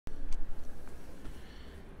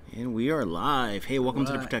And we are live. Hey, welcome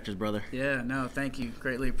to the Right. Protectors, brother. Yeah, no, thank you.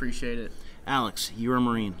 Greatly appreciate it. Alex, you're a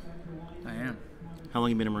Marine. I am. How long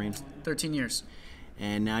you been a Marine? 13 years.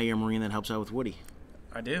 And now you're a Marine that helps out with Woody.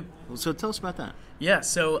 I do. So tell us about that. Yeah,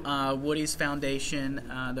 so Woody's Foundation,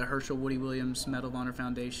 the Hershel Woody Williams Medal of Honor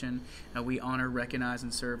Foundation, we honor, recognize,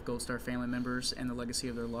 and serve Gold Star family members and the legacy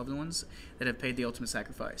of their loved ones that have paid the ultimate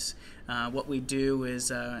sacrifice. What we do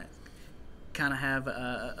is kind of have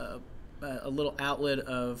a little outlet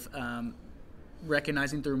of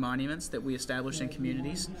recognizing through monuments that we establish in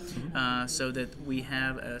communities, so that we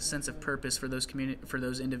have a sense of purpose for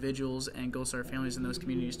those individuals and Gold Star families in those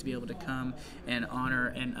communities to be able to come and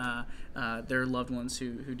honor and their loved ones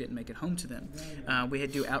who didn't make it home to them. We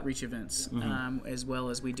do outreach events, as well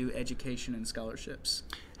as we do education and scholarships.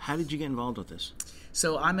 How did you get involved with this?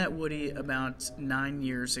 So I met Woody about 9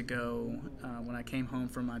 years ago when I came home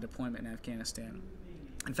from my deployment in Afghanistan.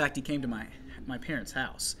 In fact, he came to my parents'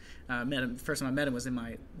 house. Met him. The first time I met him was in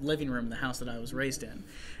my living room, the house that I was raised in,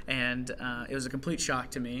 and it was a complete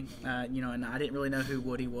shock to me. And I didn't really know who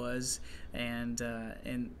Woody was, and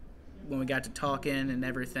when we got to talking and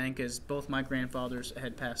everything, because both my grandfathers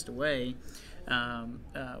had passed away, and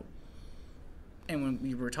when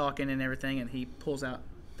we were talking and everything, and he pulls out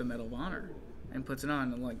the Medal of Honor and puts it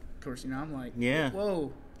on, and of course, I'm like, yeah,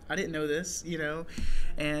 whoa, I didn't know this,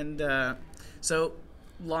 and so.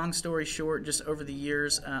 Long story short, just over the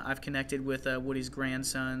years, I've connected with Woody's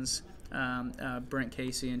grandsons, Brent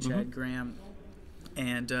Casey and Chad Graham,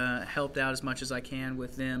 and helped out as much as I can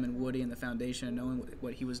with them and Woody and the foundation, and knowing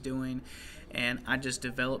what he was doing. And I just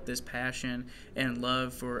developed this passion and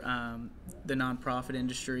love for the nonprofit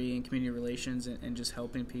industry and community relations and just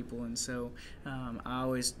helping people. And so I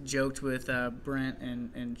always joked with Brent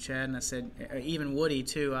and Chad, and I said, even Woody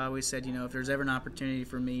too, I always said, if there's ever an opportunity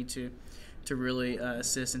for me to really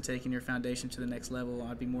assist in taking your foundation to the next level,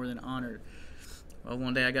 I'd be more than honored. Well,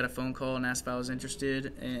 one day I got a phone call and asked if I was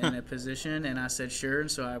interested in a position, and I said sure,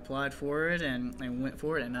 and so I applied for it and went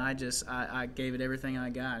for it, and I gave it everything I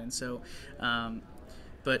got. And so,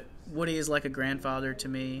 but Woody is like a grandfather to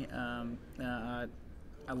me. I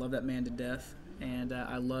love that man to death, and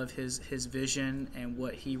I love his vision and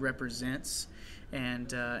what he represents,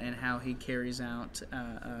 and how he carries out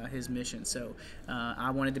his mission. So I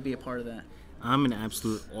wanted to be a part of that. I'm in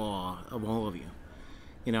absolute awe of all of you,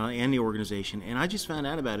 and the organization. And I just found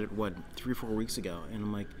out about it, 3 or 4 weeks ago, and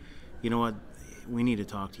I'm like, you know what, we need to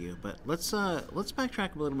talk to you. But let's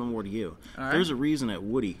backtrack a little bit more to you. All right. There's a reason that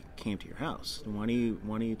Woody came to your house. Why do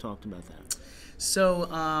you talk about that?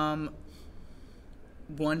 So,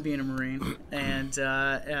 one, being a Marine,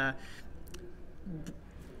 and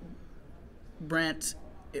Brent,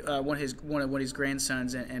 one of Woody's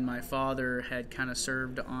grandsons, and my father had kind of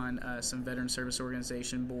served on some veteran service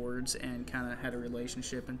organization boards and kind of had a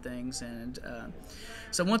relationship and things. And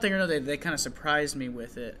so one thing or another, they kind of surprised me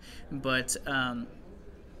with it. But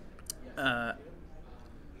I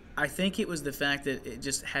think it was the fact that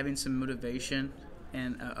just having some motivation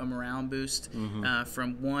and a morale boost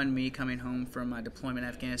from, one, me coming home from my deployment in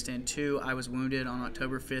Afghanistan. 2, I was wounded on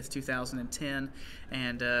October 5th, 2010,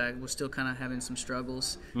 and was still kind of having some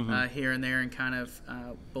struggles here and there, and kind of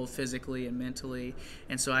both physically and mentally.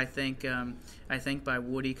 And so I think by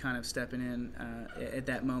Woody kind of stepping in at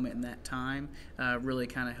that moment in that time really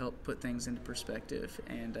kind of helped put things into perspective.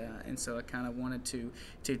 And so I kind of wanted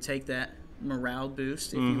to take that morale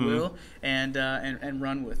boost, if you will, and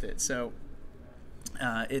run with it. So.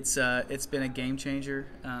 It's been a game changer.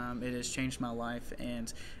 It has changed my life,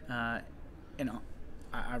 and I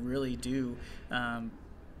really do,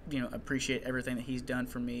 appreciate everything that he's done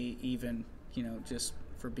for me, even just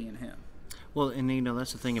for being him. Well, and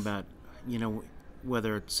that's the thing about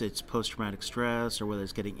whether it's post-traumatic stress, or whether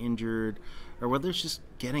it's getting injured, or whether it's just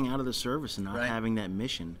getting out of the service and not having that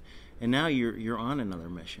mission. And now you're on another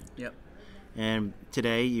mission. Yep. And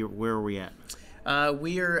today, where are we at?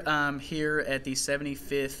 We are here at the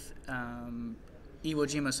 75th Iwo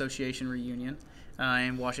Jima Association reunion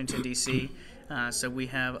in Washington, D.C. So we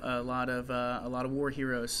have a lot of war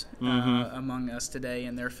heroes among us today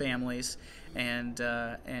and their families, and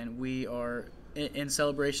we are in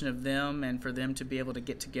celebration of them, and for them to be able to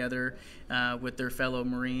get together with their fellow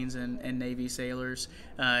Marines and Navy sailors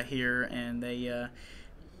here, and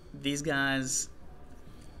these guys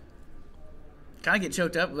kind of get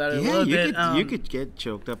choked up about it a little bit. You could get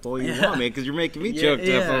choked up all you want, man, because you're making me choked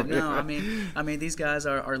up. No, I mean, these guys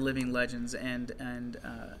are living legends, and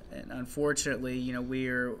unfortunately, we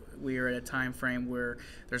are at a time frame where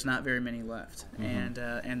there's not very many left,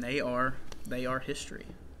 and they are history.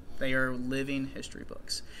 They are living history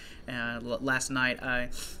books. Last night, I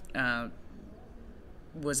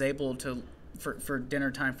was able to, for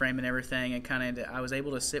dinner time frame and everything, and kind of I was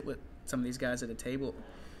able to sit with some of these guys at a table,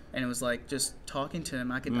 and it was like just talking to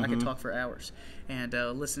them. I could talk for hours, and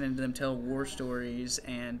listening to them tell war stories,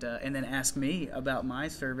 and then ask me about my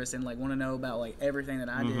service, and like want to know about like everything that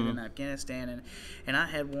I did in Afghanistan. And I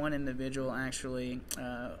had one individual actually,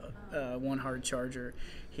 one hard charger.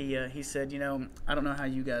 He said, I don't know how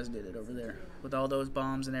you guys did it over there with all those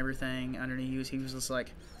bombs and everything underneath. He was just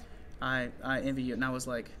like, I envy you. And I was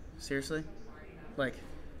like, seriously? Like,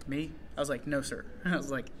 me? I was like, no, sir. I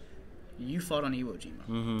was like, you fought on Iwo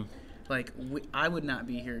Jima. Like, I would not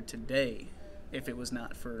be here today if it was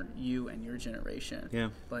not for you and your generation. Yeah.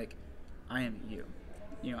 Like, I am you.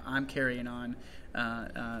 I'm carrying on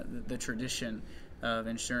the tradition of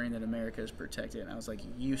ensuring that America is protected. And I was like,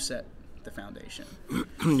 you set the foundation.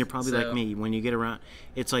 You're probably like me. When you get around,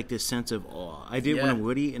 it's like this sense of awe. I did one at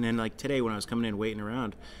Woody, and then like today when I was coming in waiting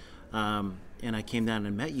around, and I came down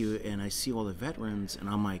and met you, and I see all the veterans, and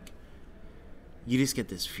I'm like, you just get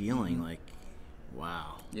this feeling like,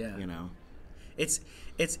 wow. Yeah. It's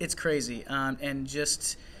crazy. And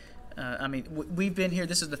just, I mean, we've been here.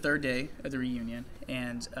 This is the third day of the reunion,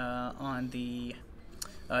 and on the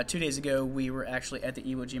 2 days ago, we were actually at the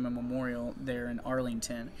Iwo Jima Memorial there in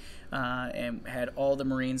Arlington, and had all the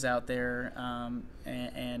Marines out there,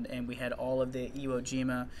 and we had all of the Iwo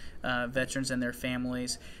Jima veterans and their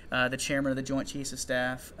families. The chairman of the Joint Chiefs of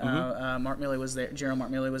Staff, Mark Milley, was there. General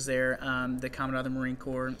Mark Milley was there. The Commandant of the Marine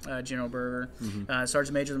Corps, General Berger,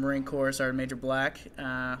 Sergeant Major of the Marine Corps, Sergeant Major Black.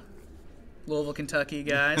 Louisville, Kentucky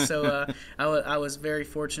guy. So I was very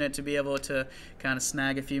fortunate to be able to kind of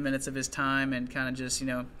snag a few minutes of his time and kind of just,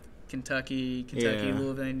 Kentucky,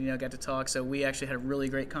 Louisville, got to talk. So we actually had a really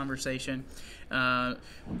great conversation.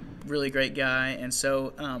 Really great guy. And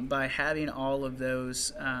so by having all of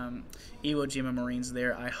those Iwo Jima Marines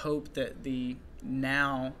there, I hope that the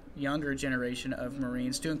now younger generation of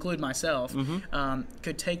Marines, to include myself,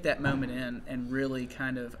 could take that moment in and really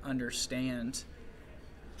kind of understand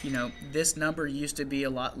this number used to be a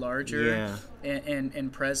lot larger in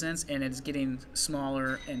presence, and it's getting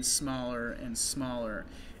smaller and smaller and smaller.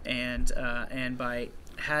 And by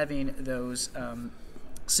having those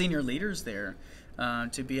senior leaders there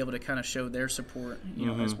to be able to kind of show their support,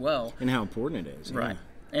 as well. And how important it is. Right.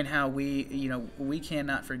 And how we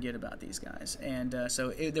cannot forget about these guys. And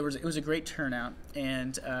so it was a great turnout,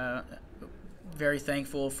 and very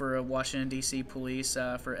thankful for Washington, D.C. police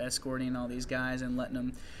for escorting all these guys and letting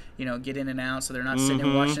them, get in and out so they're not sitting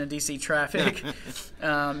in Washington, D.C. traffic.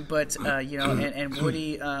 And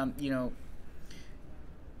Woody,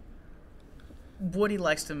 Woody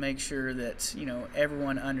likes to make sure that,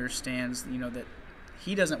 everyone understands, that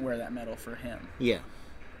he doesn't wear that medal for him. Yeah.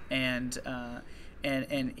 And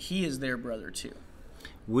he is their brother, too.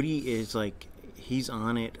 Woody is like, he's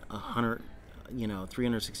on it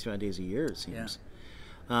 365 days a year, it seems.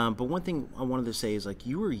 Yeah. But one thing I wanted to say is, like,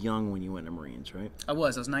 you were young when you went to Marines, right? I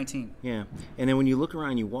was 19. Yeah. And then when you look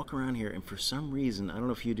around, you walk around here, and for some reason, I don't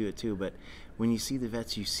know if you do it too, but when you see the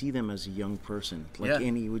vets, you see them as a young person, like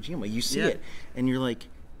in Iwo Jima. You see it, and you're like,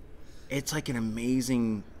 it's like an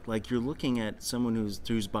amazing, like, you're looking at someone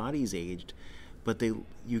whose body's aged, but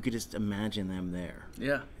you could just imagine them there.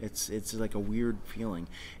 Yeah. It's like a weird feeling.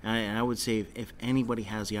 And I would say if anybody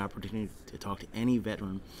has the opportunity to talk to any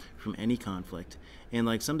veteran from any conflict, and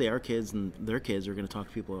like someday our kids and their kids are going to talk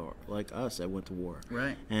to people like us that went to war.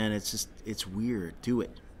 Right. And it's weird. Do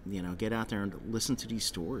it. Get out there and listen to these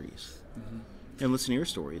stories. And listen to your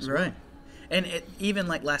stories. Right. And even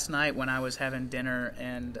like last night when I was having dinner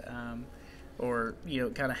and or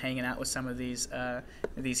kind of hanging out with some of these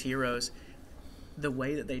heroes, the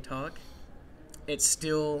way that they talk, it's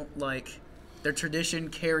still like their tradition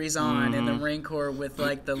carries on in the Marine Corps with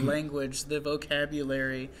like the language, the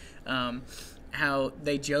vocabulary, how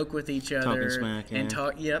they joke with each other. Talking smack, and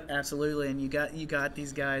talk. Yep, absolutely. And you got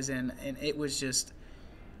these guys, and it was just,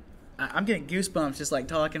 I'm getting goosebumps just like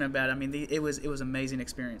talking about it. I mean, it was an amazing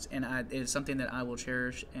experience, and it's something that I will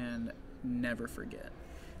cherish and never forget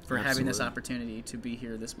for having this opportunity to be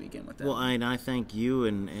here this weekend with them. Well, I thank you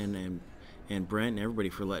and Brent and everybody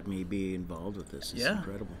for letting me be involved with this. It's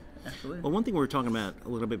incredible. Absolutely. Well, one thing we were talking about a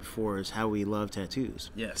little bit before is how we love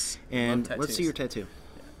tattoos. Yes. And let's see your tattoo.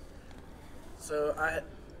 So I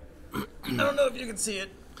don't know if you can see it.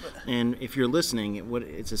 But. And if you're listening,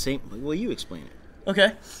 it's the same. Well, you explain it.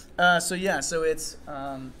 Okay. So it's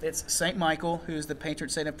Saint Michael, who's the patron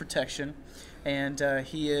saint of protection, and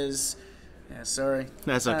he is. Yeah, sorry.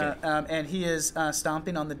 That's okay. And he is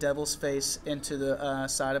stomping on the devil's face into the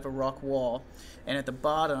side of a rock wall, and at the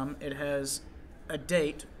bottom it has a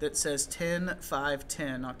date that says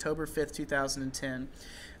 10/5/10, October 5th, 2010.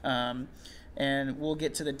 And we'll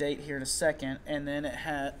get to the date here in a second. And then it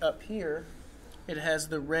had up here, it has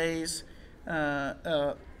the rays kind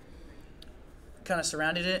of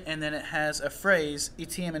surrounded it, and then it has a phrase,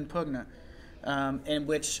 "Etiam in pugna," and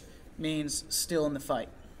which means still in the fight.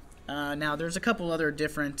 Now, there's a couple other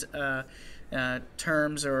different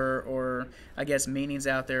terms or I guess meanings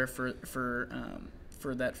out there for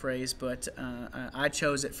that phrase, but I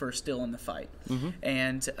chose it for "still in the fight." Mm-hmm.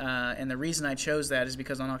 And the reason I chose that is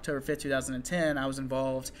because on October 5th, 2010, I was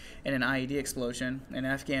involved in an IED explosion in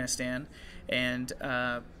Afghanistan, and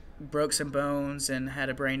broke some bones and had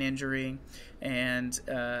a brain injury. And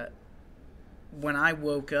when I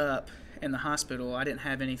woke up in the hospital, I didn't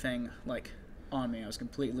have anything like on me. I was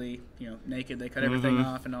completely, naked. They cut everything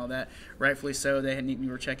off and all that. Rightfully so. You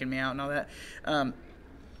were checking me out and all that.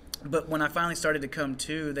 But when I finally started to come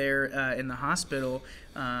to there in the hospital,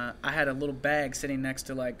 I had a little bag sitting next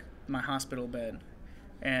to like my hospital bed,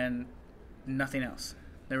 and nothing else.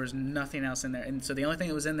 There was nothing else in there. And so the only thing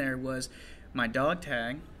that was in there was my dog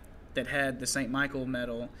tag that had the St. Michael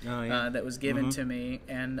medal that was given to me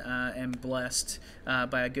and blessed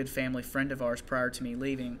by a good family friend of ours prior to me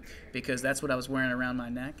leaving, because that's what I was wearing around my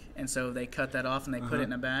neck. And so they cut that off and they put it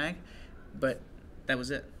in a bag, but that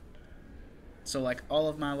was it. So like all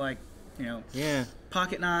of my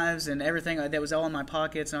pocket knives and everything that was all in my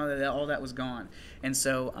pockets and all that was gone. And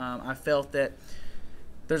so I felt that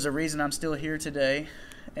there's a reason I'm still here today.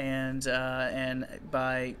 And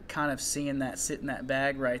by kind of seeing that sit in that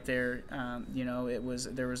bag right there, there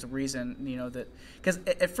was a reason, that, because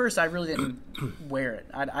at first I really didn't wear it.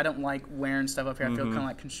 I don't like wearing stuff up here. I feel kind of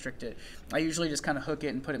like constricted. I usually just kind of hook it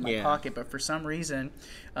and put it in my pocket. But for some reason,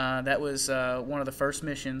 that was one of the first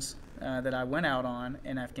missions that I went out on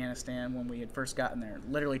in Afghanistan when we had first gotten there,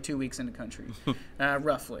 literally 2 weeks in the country,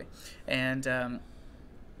 roughly. And I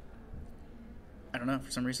don't know,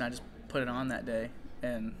 for some reason I just put it on that day.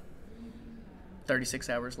 And 36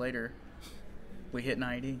 hours later, we hit an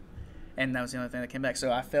IED. And that was the only thing that came back.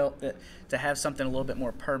 So I felt that to have something a little bit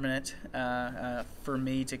more permanent for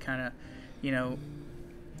me to kind of,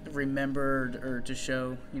 remember or to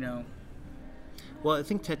show, Well, I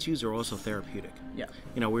think tattoos are also therapeutic. Yeah.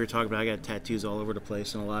 We were talking about I got tattoos all over the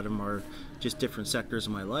place, and a lot of them are just different sectors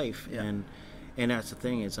of my life. Yeah. And that's the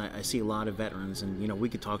thing is I see a lot of veterans, and, we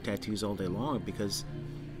could talk tattoos all day long because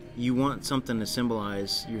you want something to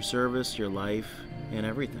symbolize your service, your life, and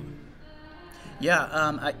everything.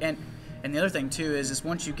 Yeah, and the other thing too is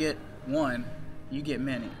once you get one, you get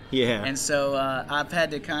many. Yeah. And so I've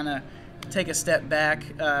had to kind of take a step back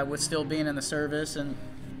with still being in the service and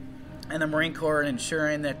the Marine Corps, and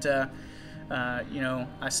ensuring that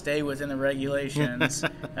I stay within the regulations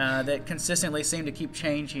that consistently seem to keep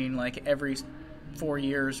changing like every 4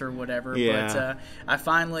 years or whatever. Yeah. But I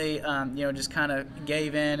finally just kind of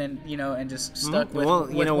gave in and just stuck with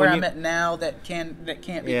when where I'm at now that can't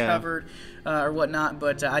be covered or whatnot.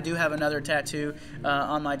 But I do have another tattoo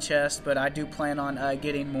on my chest, but I do plan on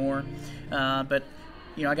getting more. But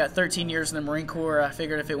I got 13 years in the Marine Corps. I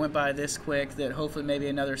figured if it went by this quick, that hopefully maybe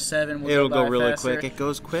another 7 will It'll go by really faster. quick. It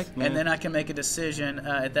goes quick, man. And then I can make a decision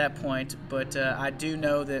at that point. But I do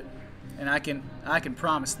know that, and I can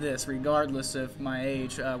promise this, regardless of my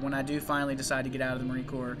age, when I do finally decide to get out of the Marine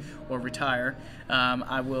Corps or retire,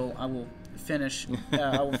 I will finish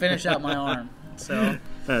out my arm. So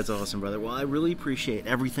that's awesome, brother. Well, I really appreciate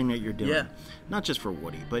everything that you're doing. Yeah. Not just for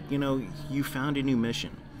Woody, but you found a new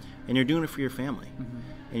mission, and you're doing it for your family,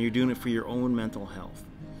 and you're doing it for your own mental health.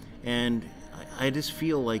 And I just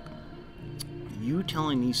feel like you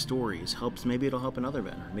telling these stories helps. Maybe it'll help another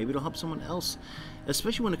veteran. Maybe it'll help someone else,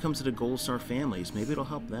 especially when it comes to the Gold Star families. Maybe it'll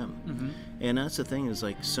help them. And that's the thing is,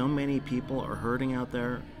 like, so many people are hurting out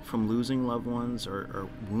there from losing loved ones or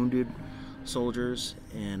wounded soldiers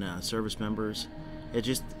and service members.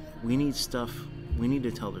 We need stuff. We need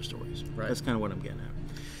to tell their stories. Right. That's kind of what I'm getting at.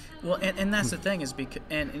 Well, and that's the thing is because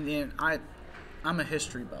and I'm a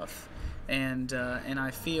history buff, and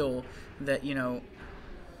I feel that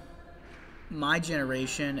my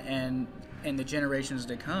generation and the generations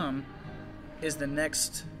to come is the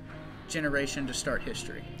next generation to start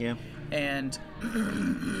history. Yeah. And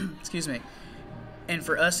excuse me. And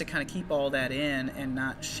for us to kind of keep all that in and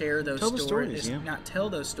not share those stories, not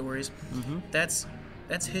tell those stories, that's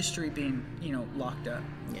history being locked up.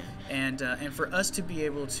 Yeah. And for us to be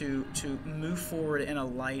able to move forward in a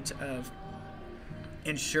light of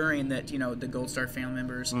ensuring that the Gold Star family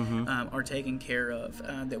members are taken care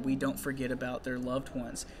of, that we don't forget about their loved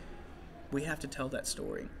ones, we have to tell that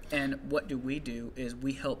story. And what do? Is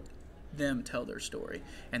we help them tell their story.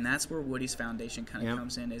 And that's where Woody's Foundation kind of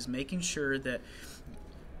comes in, is making sure that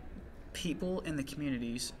people in the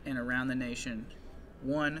communities and around the nation,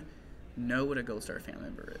 one, know what a Gold Star family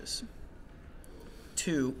member is.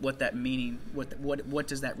 Two, what that meaning, what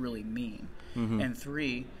does that really mean? And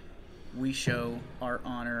three, we show our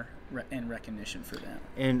honor and recognition for them.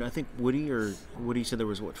 And I think Woody said there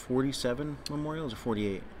was 47 memorials or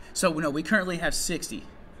 48? So no, we currently have 60.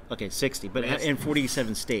 Okay, 60, but in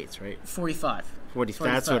 47 states, right? 45. 45.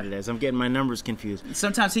 That's what it is. I'm getting my numbers confused.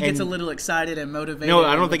 Sometimes he gets a little excited and motivated. No,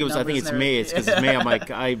 I don't think it was. I think it's me. It's because it's me. I'm like,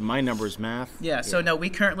 my number is math. Yeah. So no, we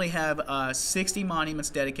currently have 60 monuments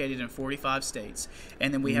dedicated in 45 states,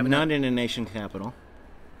 and then we have none in a nation capital.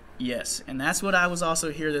 Yes, and that's what I was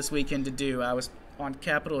also here this weekend to do. I was on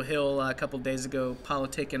Capitol Hill a couple of days ago,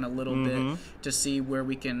 politicking a little bit to see where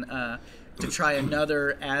we can. To try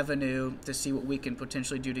another avenue to see what we can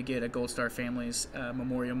potentially do to get a Gold Star Families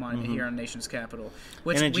Memorial Monument here on the nation's capital.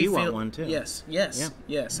 Which and a GWAT one, too. Yes.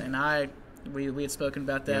 And we had spoken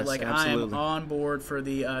about that. Yes, I am absolutely. on board for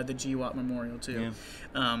the GWAT Memorial, too.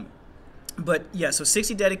 Yeah. But, yeah, so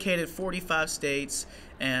 60 dedicated, 45 states,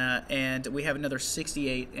 and we have another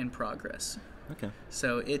 68 in progress. Okay.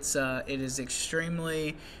 So it is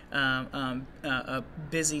extremely a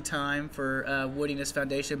busy time for Woody and his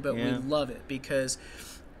foundation, but we love it because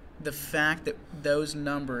the fact that those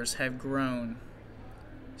numbers have grown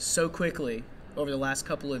so quickly over the last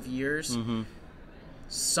couple of years,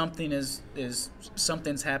 something's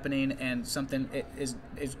happening and something is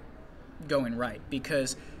going right,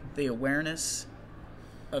 because the awareness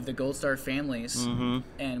of the Gold Star families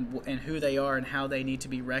and who they are and how they need to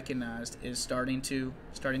be recognized is starting to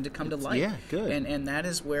come to light. Yeah, good. And that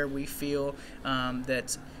is where we feel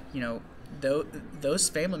that those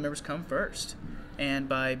family members come first, and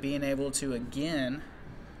by being able to again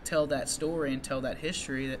tell that story and tell that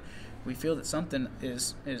history, that we feel that something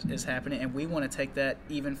is happening, and we want to take that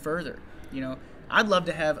even further. I'd love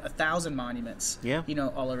to have 1,000 monuments. Yeah.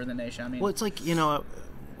 All over the nation. I mean, well, it's like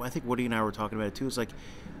I think Woody and I were talking about it too. It's like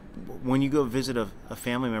when you go visit a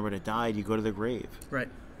family member that died, you go to their grave. Right.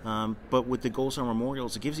 But with the Gold Star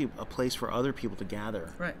Memorials, it gives you a place for other people to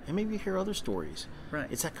gather. Right. And maybe hear other stories.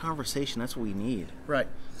 Right. It's that conversation. That's what we need. Right.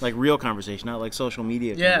 Like real conversation, not like social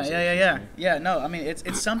media conversation. Yeah. Yeah, no, I mean,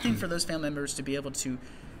 it's something for those family members to be able to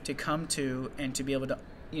come to, and to be able to,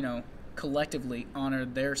 collectively honor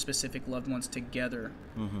their specific loved ones together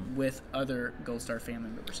with other Gold Star family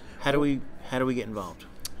members. How do we get involved?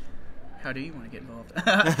 How do you want to get involved?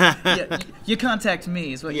 You contact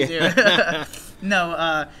me is what you do.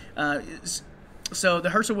 No, so the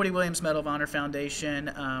Hershel Woody Williams Medal of Honor Foundation,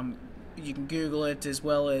 you can Google it, as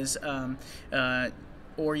well as,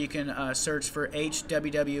 or you can search for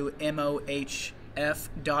hwwmohf.org,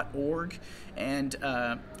 and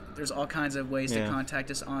there's all kinds of ways to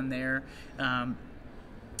contact us on there.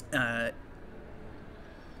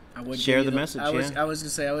 I would share the message. I was going to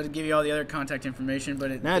say I would give you all the other contact information,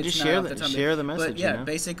 but it's just not share off the top share the message. But yeah,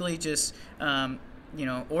 basically just or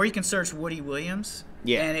you can search Woody Williams.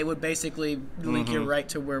 Yeah. And it would basically link you right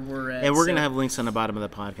to where we're at. And we're going to have links on the bottom of the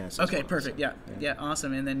podcast. Okay, perfect. So, yeah,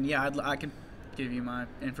 awesome. And then I can give you my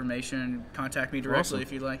information. Contact me directly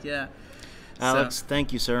if you like. Yeah. Alex,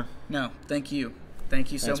 thank you, sir. No, thank you.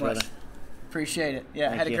 Thank you so much. Brother. Appreciate it.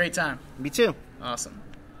 Yeah, I had a great time. Me too. Awesome.